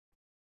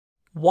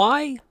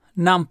Why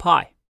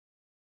NumPy?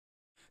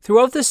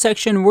 Throughout this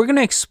section, we're going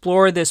to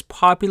explore this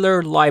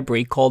popular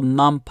library called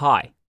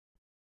NumPy,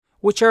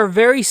 which are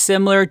very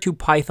similar to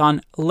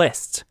Python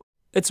lists.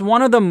 It's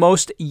one of the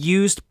most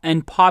used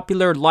and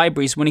popular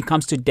libraries when it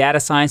comes to data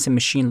science and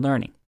machine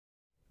learning.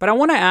 But I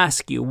want to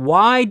ask you,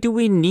 why do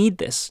we need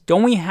this?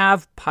 Don't we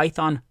have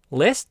Python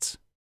lists?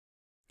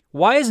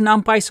 Why is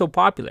NumPy so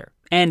popular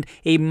and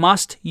a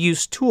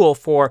must-use tool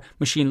for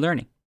machine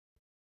learning?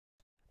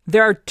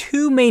 There are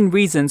two main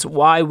reasons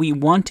why we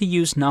want to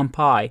use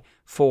NumPy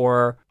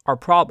for our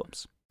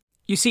problems.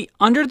 You see,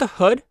 under the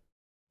hood,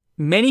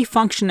 many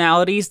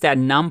functionalities that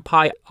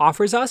NumPy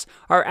offers us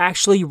are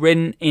actually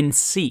written in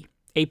C,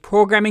 a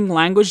programming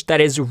language that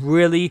is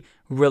really,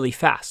 really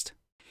fast.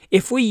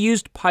 If we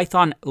used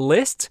Python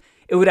lists,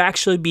 it would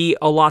actually be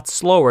a lot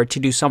slower to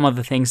do some of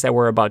the things that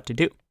we're about to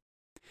do.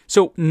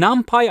 So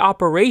NumPy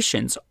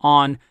operations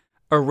on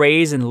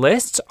arrays and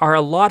lists are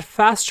a lot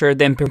faster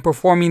than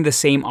performing the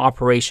same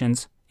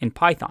operations in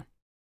Python.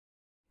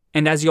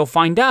 And as you'll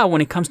find out,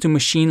 when it comes to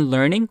machine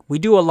learning, we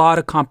do a lot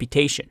of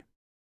computation.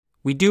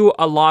 We do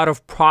a lot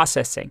of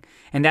processing.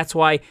 And that's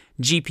why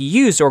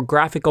GPUs, or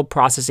graphical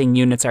processing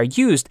units, are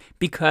used,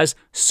 because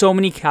so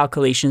many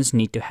calculations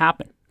need to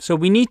happen. So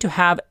we need to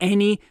have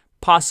any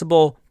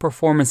possible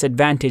performance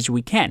advantage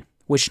we can,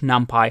 which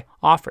NumPy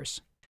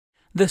offers.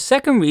 The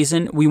second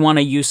reason we want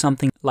to use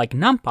something like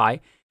NumPy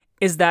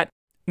is that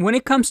when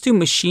it comes to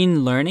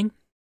machine learning,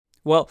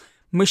 well,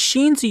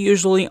 machines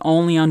usually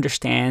only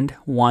understand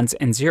ones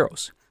and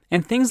zeros.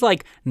 And things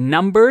like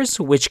numbers,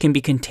 which can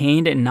be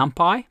contained in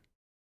NumPy,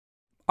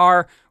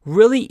 are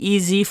really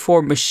easy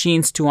for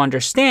machines to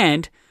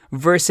understand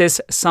versus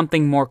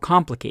something more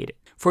complicated.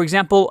 For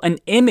example, an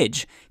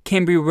image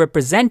can be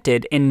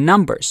represented in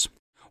numbers,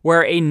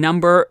 where a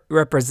number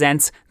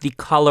represents the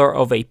color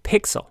of a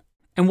pixel.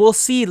 And we'll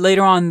see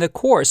later on in the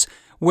course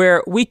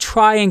where we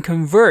try and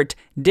convert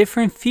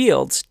different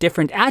fields,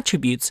 different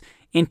attributes,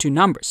 into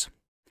numbers.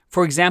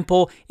 For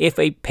example, if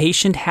a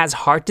patient has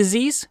heart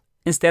disease,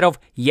 instead of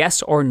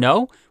yes or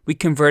no, we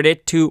convert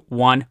it to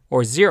 1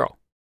 or 0.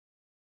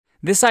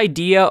 This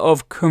idea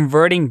of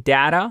converting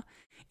data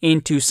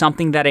into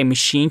something that a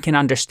machine can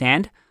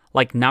understand,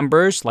 like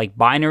numbers, like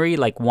binary,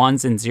 like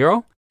ones and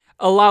zero,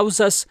 allows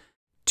us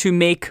to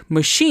make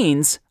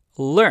machines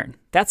learn.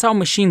 That's how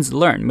machines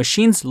learn.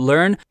 Machines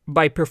learn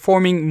by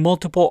performing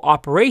multiple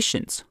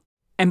operations.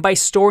 And by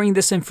storing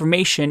this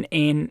information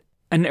in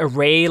an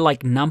array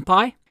like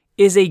NumPy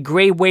is a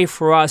great way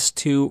for us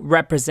to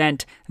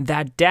represent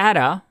that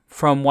data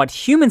from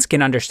what humans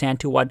can understand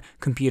to what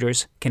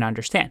computers can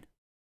understand.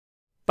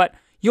 But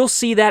you'll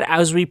see that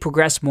as we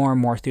progress more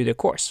and more through the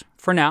course.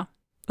 For now,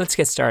 let's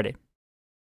get started.